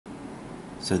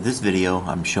So this video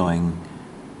I'm showing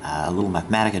a little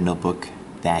Mathematica notebook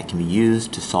that can be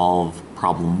used to solve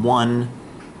problem 1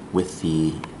 with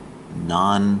the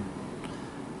non-linear,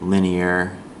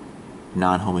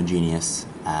 non-homogeneous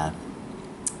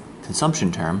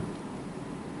consumption term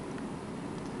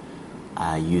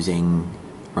using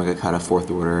Runge-Kutta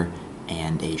fourth order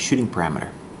and a shooting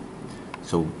parameter.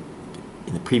 So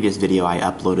in the previous video I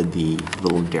uploaded the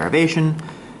little derivation,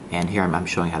 and here I'm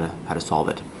showing how to solve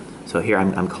it. So here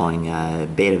I'm calling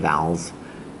beta vowels.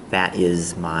 That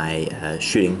is my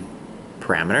shooting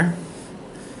parameter.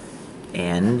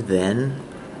 And then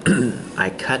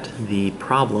I cut the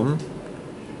problem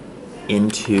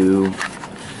into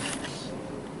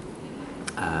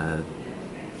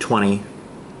 20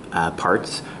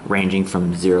 parts ranging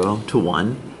from 0 to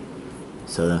 1.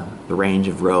 So the range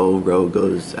of row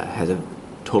goes has a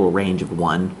total range of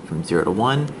 1 from 0 to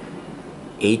 1.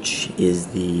 H is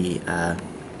the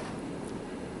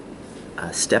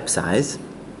step size.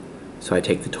 So I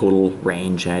take the total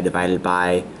range and I divide it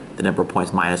by the number of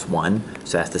points minus 1.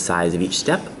 So that's the size of each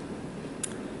step.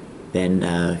 Then,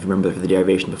 if you remember for the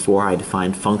derivation before, I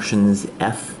defined functions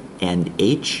f and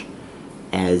h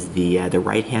as the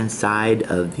right-hand side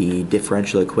of the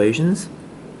differential equations.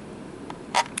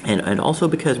 And also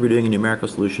because we're doing a numerical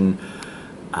solution,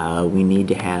 we need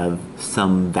to have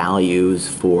some values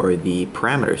for the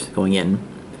parameters going in.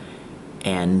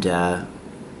 And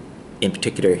in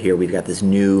particular here we've got this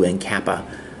nu and kappa.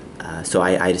 So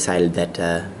I decided that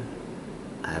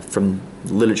from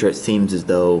literature it seems as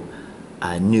though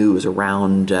nu is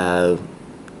around 2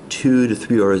 to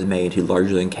 3 orders of magnitude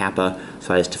larger than kappa.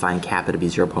 So I just defined kappa to be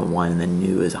 0.1, and then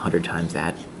nu is 100 times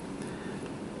that.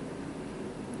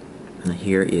 And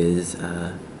here is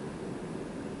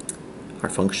our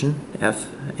function f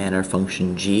and our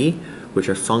function g, which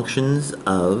are functions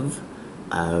of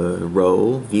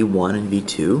row v1 and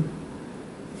v2,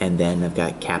 and then I've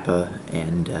got kappa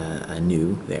and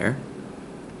nu there.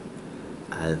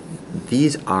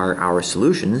 These are our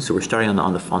solutions. So we're starting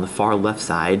on the far left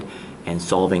side and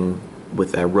solving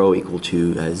with a row equal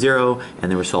to 0,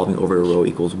 and then we're solving over a row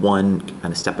equals 1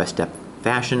 on a step-by-step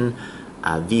fashion.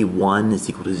 v1 is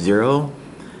equal to 0,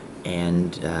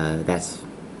 and that's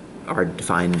our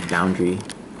defined boundary,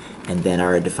 and then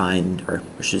our defined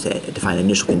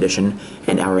initial condition,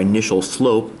 and our initial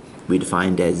slope we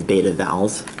defined as beta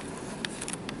vowels.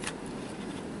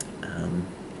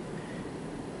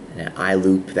 And I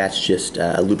loop, that's just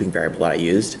a looping variable that I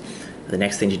used. The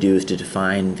next thing to do is to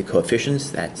define the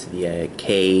coefficients. That's the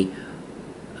k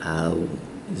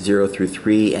 0 through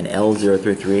 3 and L 0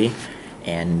 through 3,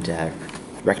 and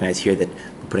recognize here that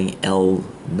we're putting L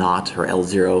naught or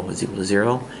L0 is equal to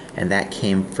 0, and that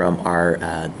came from our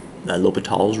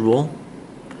L'Hopital's rule.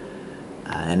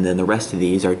 And then the rest of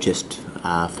these are just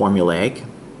formulaic.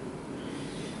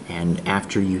 And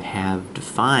after you have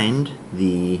defined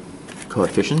the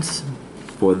coefficients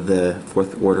for the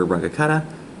fourth order Runge-Kutta,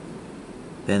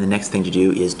 then the next thing to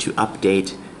do is to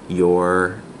update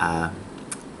your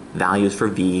values for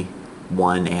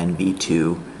v1 and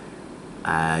v2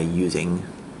 using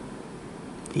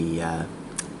the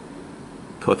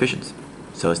coefficients.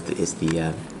 So it's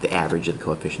the average of the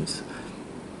coefficients.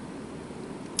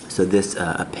 So this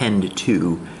append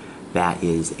to, that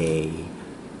is a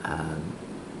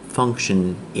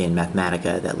function in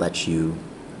Mathematica that lets you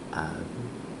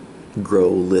grow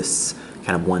lists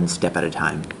kind of one step at a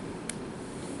time.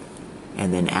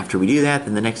 And then after we do that,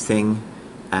 then the next thing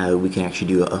we can actually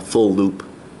do a full loop.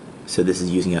 So this is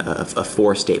using a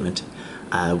for statement.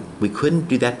 We couldn't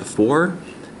do that before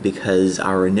because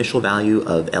our initial value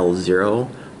of L0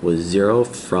 was 0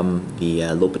 from the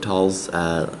L'Hopital's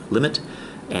limit,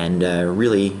 and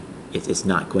really it's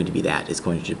not going to be that. It's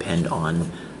going to depend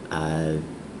on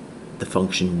the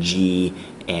function g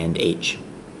and h.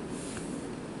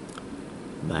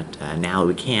 But now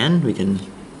we can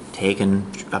take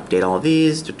and update all of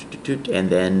these, and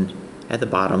then at the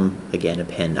bottom again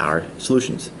append our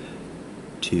solutions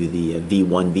to the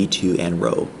v1, v2, and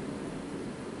row.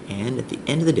 And at the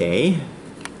end of the day,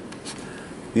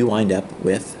 we wind up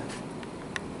with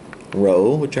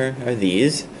row, which are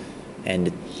these,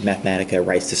 and Mathematica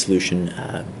writes the solution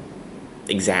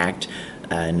exact,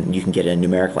 and you can get a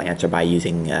numerical answer by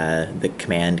using the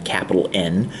command capital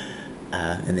N,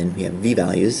 and then we have v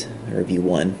values, or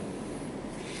v1.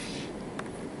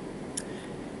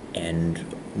 And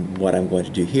what I'm going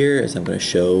to do here is I'm going to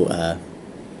show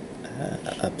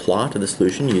a plot of the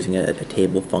solution using a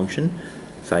table function.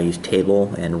 So I use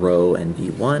table and row and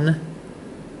v1,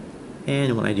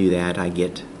 and when I do that I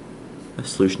get a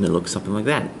solution that looks something like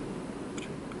that.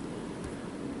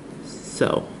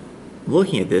 So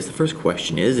looking at this, the first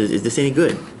question is this any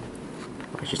good?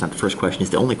 Actually, it's not the first question,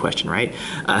 it's the only question, right?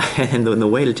 And the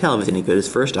way to tell if it's any good is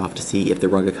first off to see if the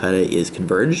Runge-Kutta is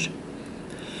converged.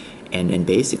 And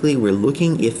basically we're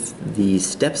looking if the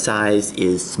step size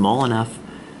is small enough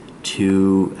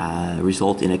to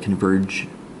result in a converged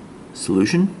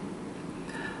solution.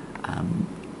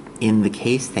 In the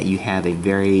case that you have a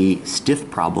very stiff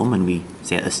problem, and we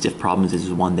say a stiff problem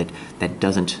is one that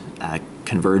doesn't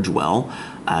converge well,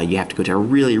 you have to go to a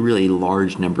really, really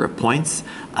large number of points,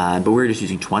 but we're just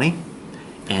using 20.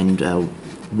 And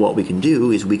what we can do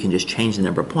is we can just change the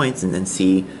number of points and then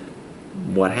see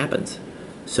what happens.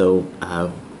 So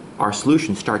our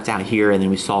solution starts out here, and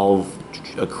then we solve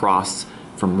across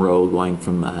from row going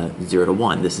from 0 to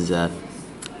 1. This is a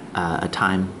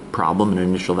time problem, an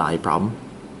initial value problem.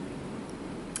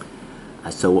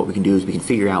 So what we can do is we can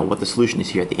figure out what the solution is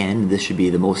here at the end. This should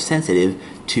be the most sensitive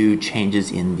to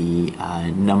changes in the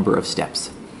number of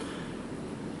steps.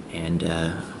 And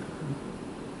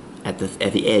at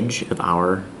the edge of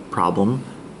our problem,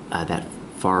 that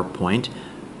far point,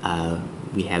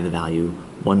 we have the value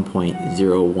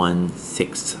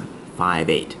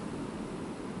 1.01658.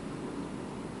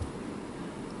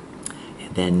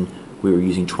 And then we were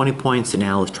using 20 points, so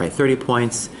now let's try 30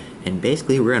 points. And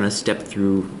basically we're going to step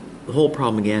through the whole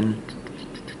problem again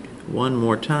one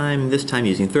more time, this time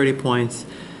using 30 points.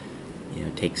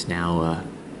 It takes now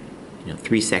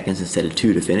 3 seconds instead of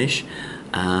 2 to finish.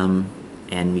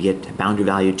 And we get boundary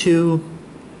value 2,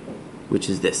 which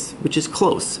is this, which is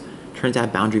close. Turns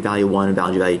out boundary value 1 and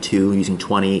boundary value 2 using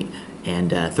 20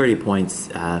 and 30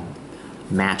 points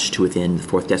match to within the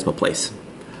 4th decimal place,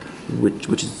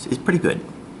 which is pretty good.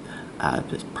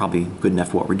 It's probably good enough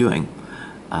for what we're doing.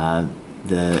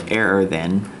 The error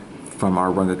then from our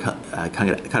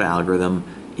Runge-Kutta algorithm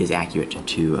is accurate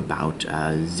to about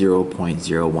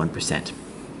 0.01%.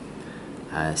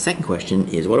 Second question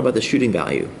is, what about the shooting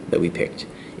value that we picked?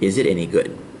 Is it any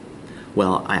good?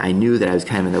 Well, I knew that I was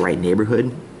kind of in the right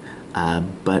neighborhood,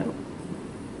 but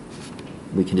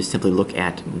we can just simply look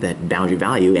at that boundary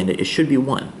value, and it should be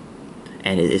 1,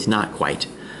 and it's not quite.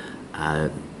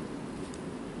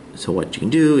 So what you can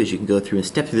do is you can go through and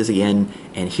step through this again,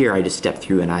 and here I just stepped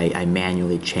through and I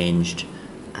manually changed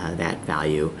that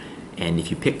value. And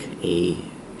if you pick a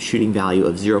shooting value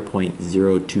of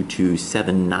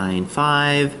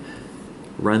 0.022795,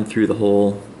 run through the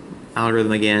whole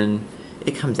algorithm again,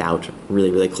 it comes out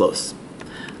really, really close.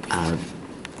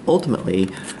 Ultimately,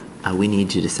 we need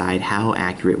to decide how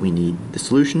accurate we need the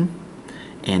solution,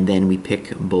 and then we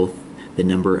pick both the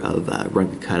number of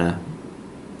Runge-Kutta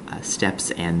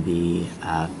steps and the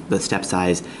step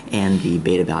size and the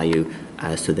beta value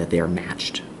so that they are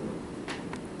matched.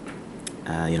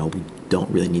 We don't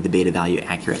really need the beta value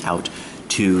accurate out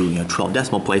to 12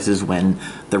 decimal places when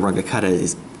the Runge-Kutta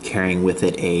is carrying with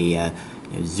it a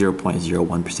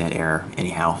 0.01% error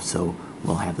anyhow, so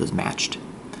we'll have those matched.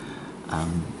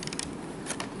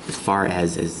 As far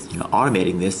as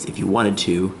automating this, if you wanted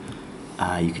to,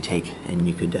 you could take and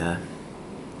you could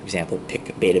for example,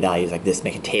 pick beta values like this,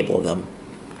 make a table of them,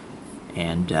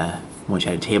 and once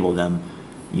you had a table of them,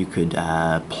 you could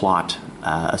plot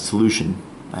a solution.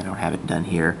 I don't have it done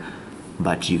here,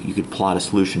 but you could plot a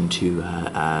solution to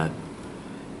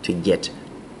get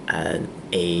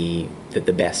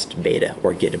the best beta,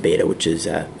 or get a beta which is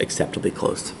acceptably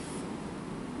close.